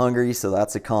little bit hungry, so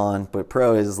that's a con. But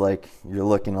pro is like you're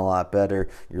looking a lot better.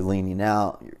 You're leaning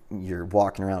out. You're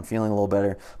walking around feeling a little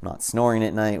better. I'm not snoring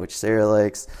at night, which Sarah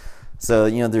likes. So,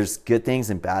 there's good things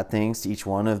and bad things to each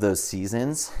one of those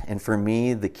seasons. And for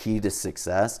me, the key to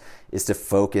success is to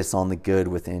focus on the good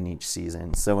within each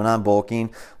season. So when I'm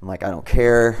bulking, I'm like, I don't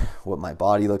care what my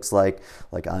body looks like.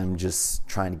 Like I'm just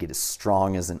trying to get as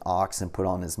strong as an ox and put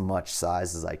on as much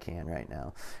size as I can right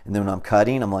now. And then when I'm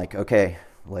cutting, I'm like, okay,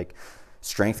 like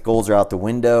strength goals are out the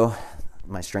window.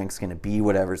 My strength's going to be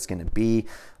whatever it's going to be.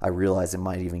 I realize it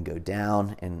might even go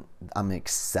down, and I'm going to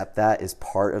accept that as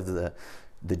part of the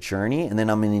journey, and then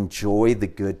I'm going to enjoy the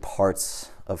good parts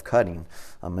of cutting.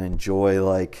 I'm going to enjoy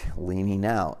like leaning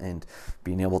out and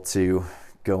being able to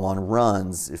go on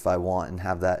runs if I want and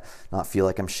have that not feel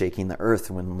like I'm shaking the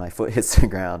earth when my foot hits the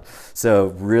ground. So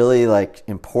really like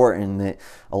important that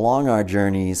along our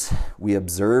journeys, we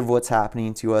observe what's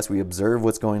happening to us. We observe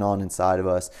what's going on inside of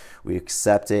us. We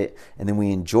accept it, and then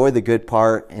we enjoy the good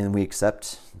part, and we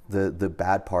accept the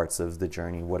bad parts of the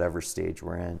journey, whatever stage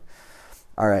we're in.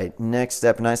 All right, next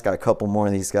step, and I just got a couple more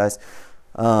of these guys,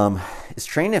 is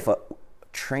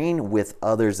train with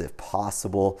others if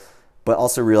possible, but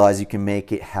also realize you can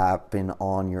make it happen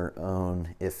on your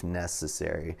own if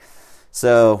necessary.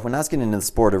 So when I was getting into the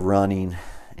sport of running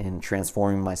and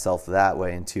transforming myself that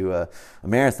way into a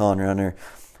marathon runner,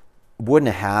 it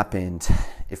wouldn't have happened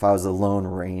if I was a lone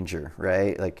ranger,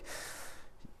 right? Like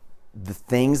the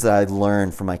things that I'd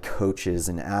learned from my coaches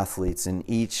and athletes in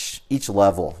each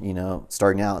level,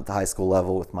 starting out at the high school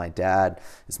level with my dad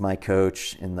as my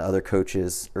coach and the other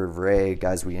coaches, Irv Ray,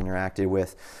 guys we interacted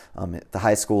with at the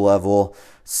high school level,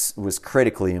 was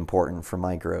critically important for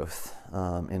my growth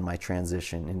in my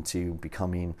transition into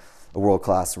becoming a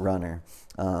world-class runner.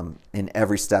 In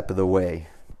every step of the way,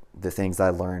 the things I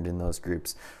learned in those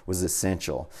groups was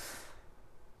essential.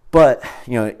 But,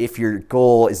 if your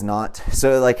goal is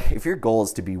if your goal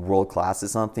is to be world-class at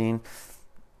something,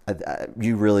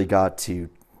 you really got to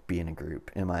be in a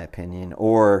group, in my opinion,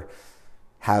 or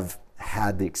have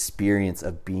had the experience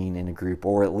of being in a group,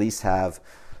 or at least have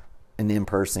an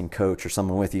in-person coach or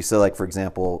someone with you. So like, for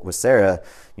example, with Sarah,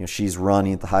 she's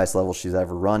running at the highest level she's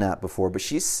ever run at before, but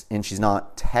she's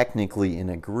not technically in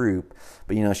a group,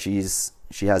 but,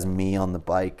 she has me on the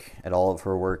bike at all of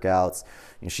her workouts.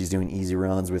 She's doing easy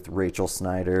runs with Rachel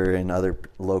Snyder and other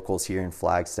locals here in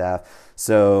Flagstaff.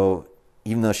 So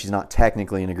even though she's not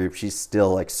technically in a group, she's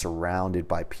still like surrounded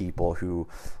by people who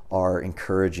are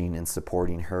encouraging and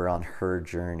supporting her on her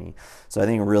journey. So I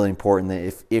think it's really important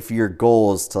that if your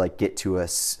goal is to like get to a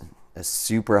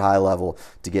super high level,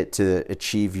 to get to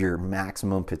achieve your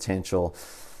maximum potential,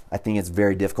 I think it's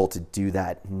very difficult to do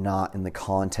that not in the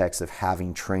context of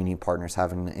having training partners,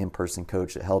 having an in-person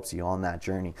coach that helps you on that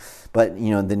journey. But,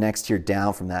 the next tier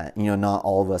down from that, not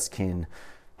all of us can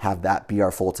have that be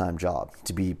our full-time job,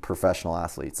 to be professional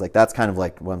athletes. Like that's kind of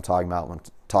like what I'm talking about when I'm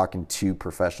talking to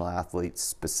professional athletes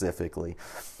specifically.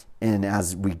 And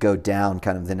as we go down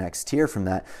kind of the next tier from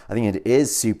that, I think it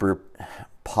is super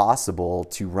possible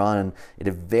to run at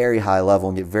a very high level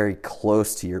and get very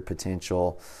close to your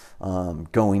potential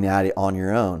going at it on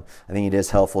your own. I think it is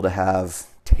helpful to have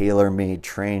tailor-made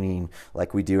training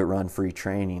like we do at Run Free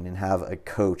Training, and have a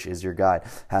coach as your guide,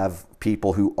 have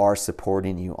people who are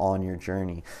supporting you on your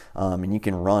journey, and you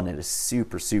can run at a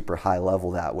super high level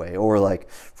that way. Or like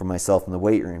for myself in the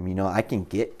weight room, you know, I can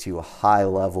get to a high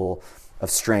level of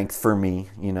strength for me.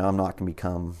 You know, I'm not going to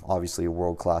become obviously a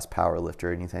world-class power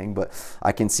lifter or anything, but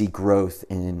I can see growth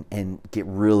and get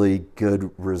really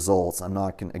good results. I'm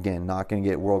not going to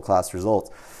get world-class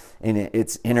results. And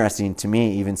it's interesting to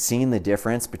me, even seeing the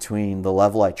difference between the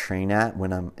level I train at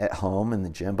when I'm at home in the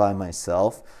gym by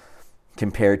myself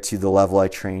compared to the level I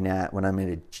train at when I'm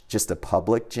in just a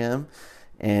public gym.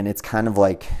 And it's kind of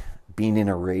like being in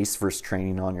a race versus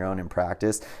training on your own in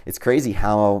practice. It's crazy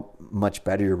how much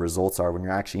better your results are when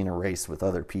you're actually in a race with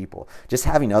other people. Just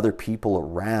having other people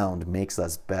around makes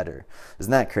us better.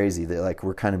 Isn't that crazy that like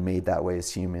we're kind of made that way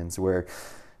as humans, where,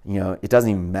 you know, it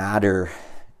doesn't even matter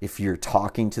if you're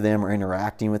talking to them or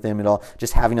interacting with them at all.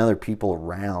 Just having other people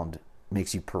around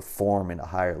makes you perform at a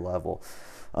higher level.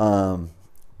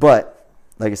 But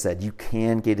like I said, you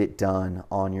can get it done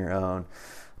on your own,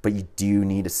 but you do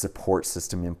need a support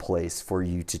system in place for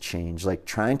you to change. Like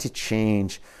trying to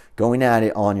change, going at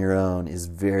it on your own is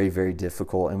very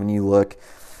difficult. And when you look,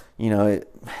 you know,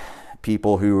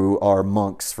 people who are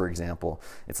monks, for example,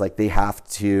 it's like they have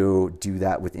to do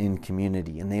that within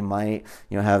community, and they might,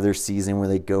 you know, have their season where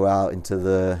they go out into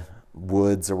the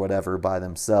woods or whatever by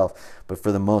themselves, but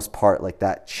for the most part, like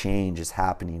that change is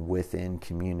happening within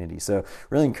community. So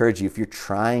really encourage you, if you're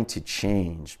trying to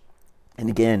change, and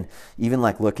again, even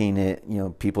like looking at, you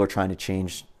know, people are trying to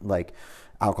change like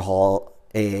alcohol,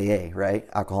 AAA, right?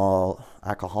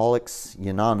 Alcoholics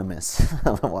Anonymous. I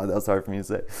don't know why that was hard for me to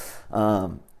say.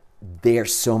 They are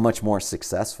so much more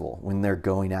successful when they're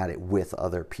going at it with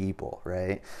other people,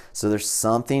 right? So there's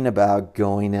something about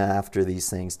going after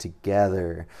these things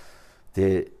together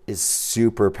that is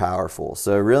super powerful.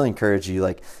 So I really encourage you,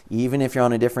 like, even if you're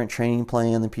on a different training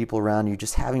plan than people around you,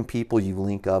 just having people you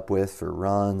link up with for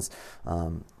runs,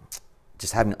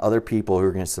 just having other people who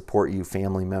are going to support you,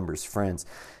 family members, friends,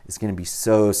 is going to be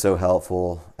so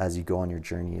helpful as you go on your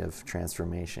journey of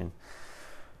transformation.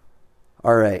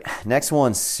 All right, next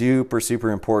one, super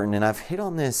important, and I've hit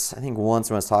on this, I think, once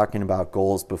when I was talking about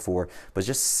goals before, but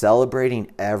just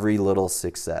celebrating every little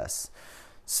success.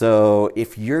 So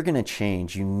if you're going to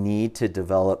change, you need to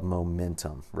develop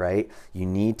momentum, right? You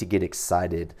need to get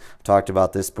excited. I've talked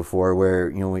about this before, where,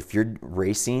 you know, if you're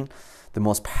racing, the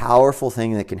most powerful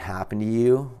thing that can happen to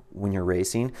you when you're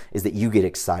racing is that you get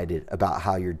excited about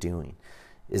how you're doing.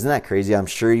 Isn't that crazy? I'm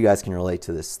sure you guys can relate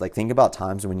to this. Like, think about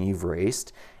times when you've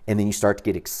raced and then you start to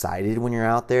get excited when you're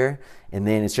out there, and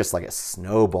then it's just like a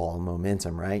snowball of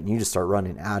momentum, right? And you just start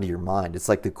running out of your mind. It's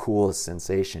like the coolest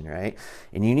sensation, right?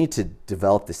 And you need to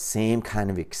develop the same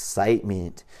kind of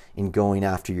excitement in going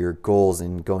after your goals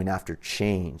and going after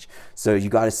change. So you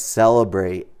got to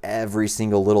celebrate every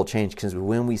single little change, because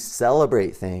when we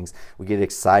celebrate things, we get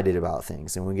excited about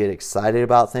things. And when we get excited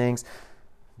about things,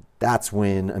 that's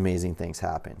when amazing things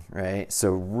happen, right?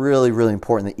 So really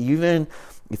important that even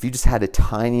if you just had a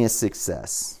tiniest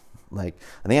success, like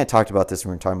I think I talked about this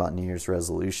when we were talking about New Year's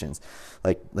resolutions,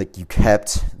 like you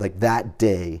kept, like that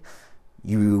day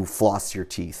you flossed your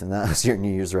teeth and that was your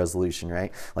New Year's resolution,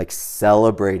 right? Like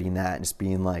celebrating that and just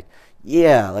being like,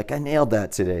 yeah, like I nailed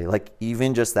that today. Like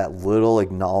even just that little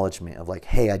acknowledgement of like,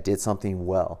 hey, I did something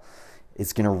well.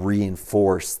 It's going to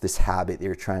reinforce this habit that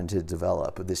you're trying to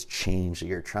develop, or this change that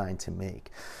you're trying to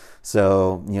make.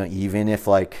 So, you know, even if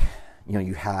like, you know,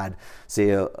 you had, say,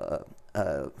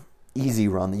 a easy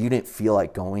run that you didn't feel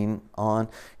like going on,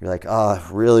 you're like, oh, I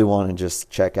really want to just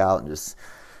check out and just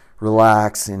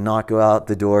relax and not go out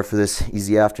the door for this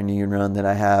easy afternoon run that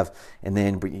I have. And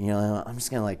then, but you know, I'm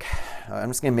just going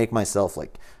to make myself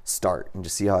like start and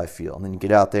just see how I feel. And then you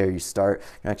get out there, you start,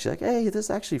 you're actually like, hey,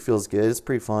 this actually feels good. It's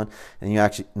pretty fun. And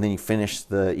then you finish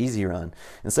the easy run.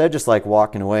 Instead of just like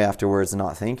walking away afterwards and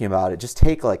not thinking about it, just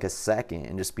take like a second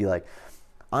and just be like,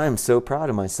 I am so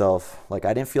proud of myself. Like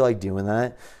I didn't feel like doing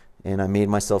that, and I made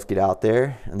myself get out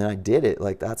there, and then I did it.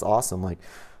 Like that's awesome. Like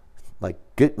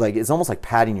good, like it's almost like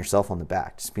patting yourself on the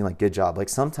back, just being like, good job. Like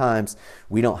sometimes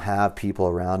we don't have people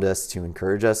around us to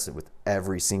encourage us with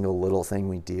every single little thing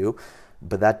we do,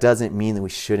 but that doesn't mean that we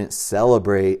shouldn't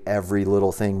celebrate every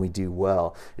little thing we do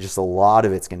well. It's just a lot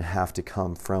of it's going to have to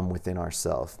come from within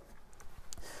ourselves.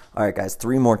 All right, guys,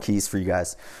 3 more keys for you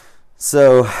guys.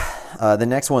 So the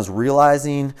next one is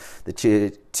realizing that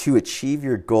to achieve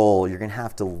your goal, you're going to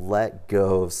have to let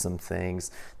go of some things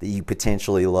that you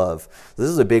potentially love. This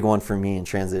is a big one for me in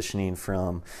transitioning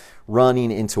from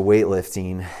running into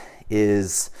weightlifting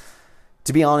is,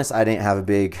 to be honest, I didn't have a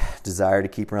big desire to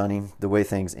keep running. The way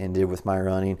things ended with my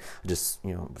running, I just,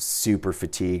 was super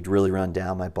fatigued, really run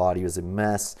down. My body was a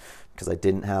mess because I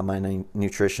didn't have my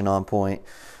nutrition on point.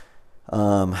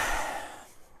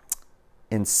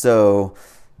 And so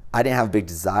I didn't have a big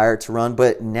desire to run,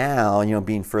 but now,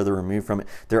 being further removed from it,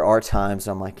 there are times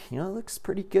I'm like, it looks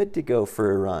pretty good to go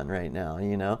for a run right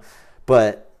now,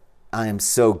 but I am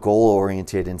so goal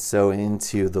oriented and so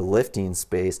into the lifting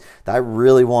space that I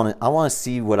really want to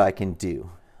see what I can do,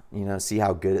 see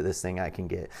how good at this thing I can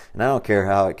get. And I don't care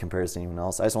how it compares to anyone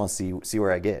else. I just want to see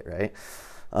where I get, right?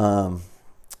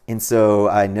 And so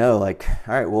I know, all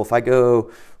right, well, if I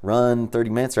go run 30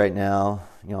 minutes right now,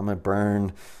 I'm going to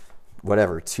burn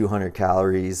 200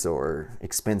 calories or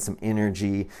expend some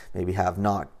energy, maybe have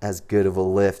not as good of a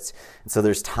lift. And so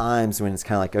there's times when it's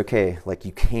kind of okay,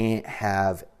 you can't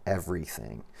have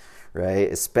everything,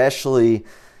 right? Especially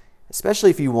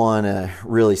if you want to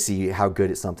really see how good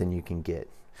at something you can get.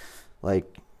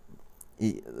 Like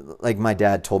my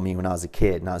dad told me when I was a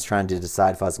kid and I was trying to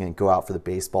decide if I was going to go out for the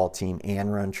baseball team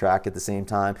and run track at the same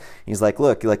time. He's like,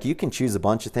 look, you can choose a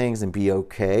bunch of things and be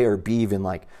okay, or be even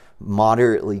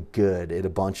moderately good at a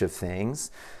bunch of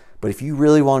things. But if you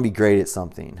really want to be great at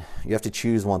something, you have to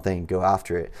choose one thing and go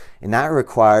after it. And that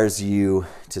requires you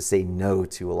to say no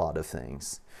to a lot of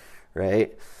things,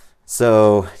 right?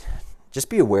 So just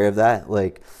be aware of that.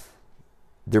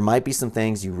 There might be some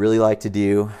things you really like to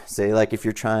do. Say, if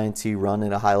you're trying to run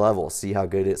at a high level, see how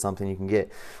good at something you can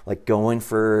get. Going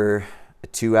for a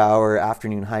 2-hour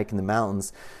afternoon hike in the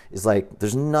mountains is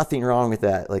there's nothing wrong with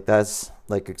that. That's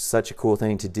such a cool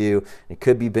thing to do. It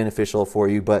could be beneficial for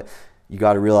you, but you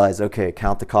got to realize, okay,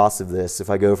 count the cost of this. If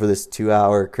I go for this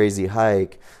 2-hour crazy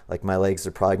hike, my legs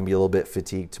are probably gonna be a little bit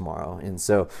fatigued tomorrow. And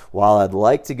so while I'd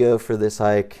like to go for this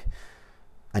hike,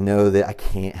 I know that I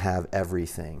can't have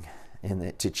everything. And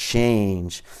that to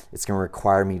change, it's going to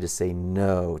require me to say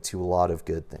no to a lot of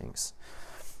good things.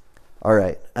 All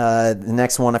right, the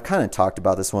next one, I've kind of talked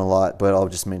about this one a lot, but I'll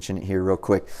just mention it here real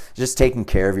quick. Just taking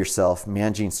care of yourself,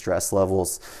 managing stress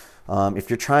levels.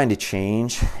 If you're trying to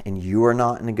change and you are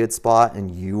not in a good spot and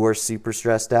you are super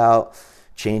stressed out,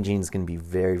 changing is going to be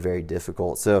very, very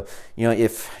difficult. So,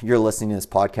 if you're listening to this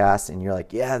podcast and you're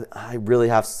like, yeah, I really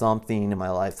have something in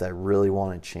my life that I really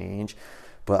want to change,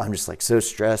 but I'm just so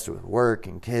stressed with work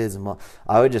and kids and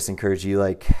I would just encourage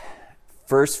you,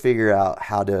 first figure out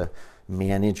how to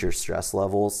manage your stress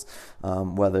levels,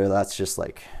 whether that's just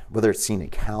whether it's seeing a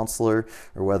counselor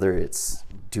or whether it's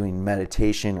doing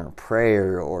meditation or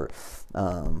prayer or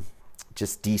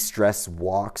just de-stress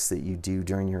walks that you do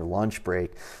during your lunch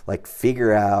break.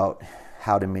 Figure out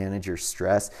how to manage your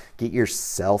stress, get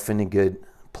yourself in a good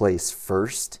place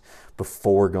first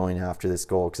before going after this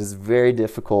goal, because it's very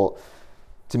difficult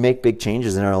to make big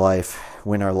changes in our life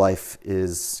when our life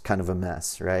is kind of a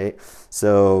mess, right?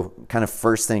 So kind of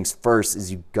first things first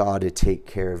is you got to take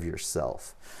care of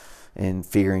yourself and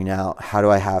figuring out, how do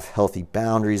I have healthy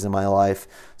boundaries in my life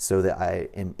so that I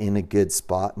am in a good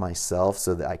spot myself,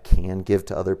 so that I can give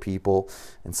to other people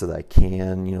and so that I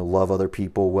can, love other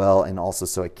people well, and also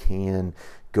so I can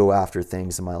go after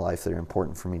things in my life that are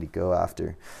important for me to go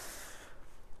after.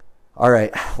 All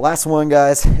right, last one,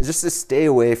 guys, is just to stay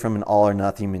away from an all or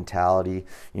nothing mentality.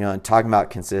 And talking about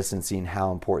consistency and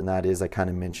how important that is, I kind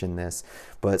of mentioned this,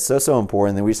 but it's so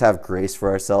important that we just have grace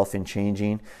for ourselves in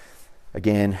changing.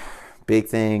 Again, big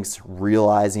things,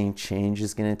 realizing change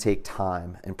is going to take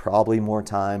time, and probably more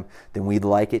time than we'd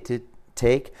like it to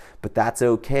take, but that's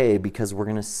okay, because we're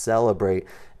going to celebrate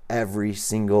every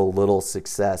single little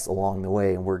success along the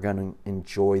way, and we're going to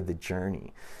enjoy the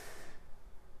journey.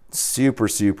 Super,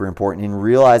 super important in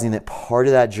realizing that part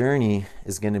of that journey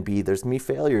is going to be, there's going to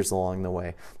be failures along the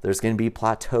way. There's going to be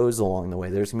plateaus along the way.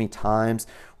 There's going to be times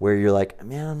where you're like,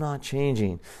 man, I'm not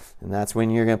changing. And that's when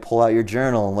you're going to pull out your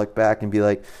journal and look back and be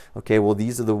like, okay, well,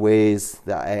 these are the ways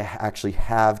that I actually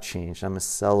have changed. I'm going to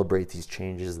celebrate these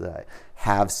changes that I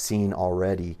have seen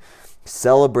already.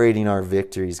 Celebrating our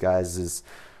victories, guys, is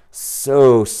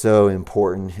so, so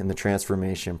important in the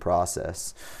transformation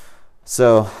process.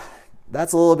 So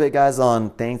that's a little bit, guys, on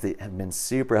things that have been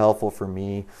super helpful for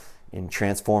me in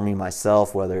transforming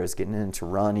myself, whether it's getting into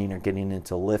running or getting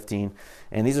into lifting.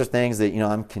 And these are things that,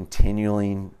 I'm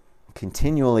continually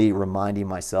continually reminding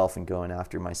myself and going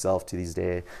after myself to this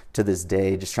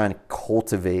day, just trying to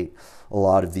cultivate a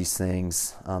lot of these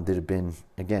things that have been,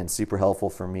 again, super helpful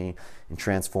for me in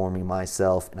transforming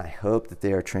myself, and I hope that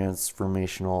they are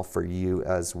transformational for you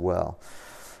as well.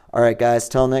 All right, guys,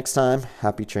 till next time,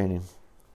 happy training.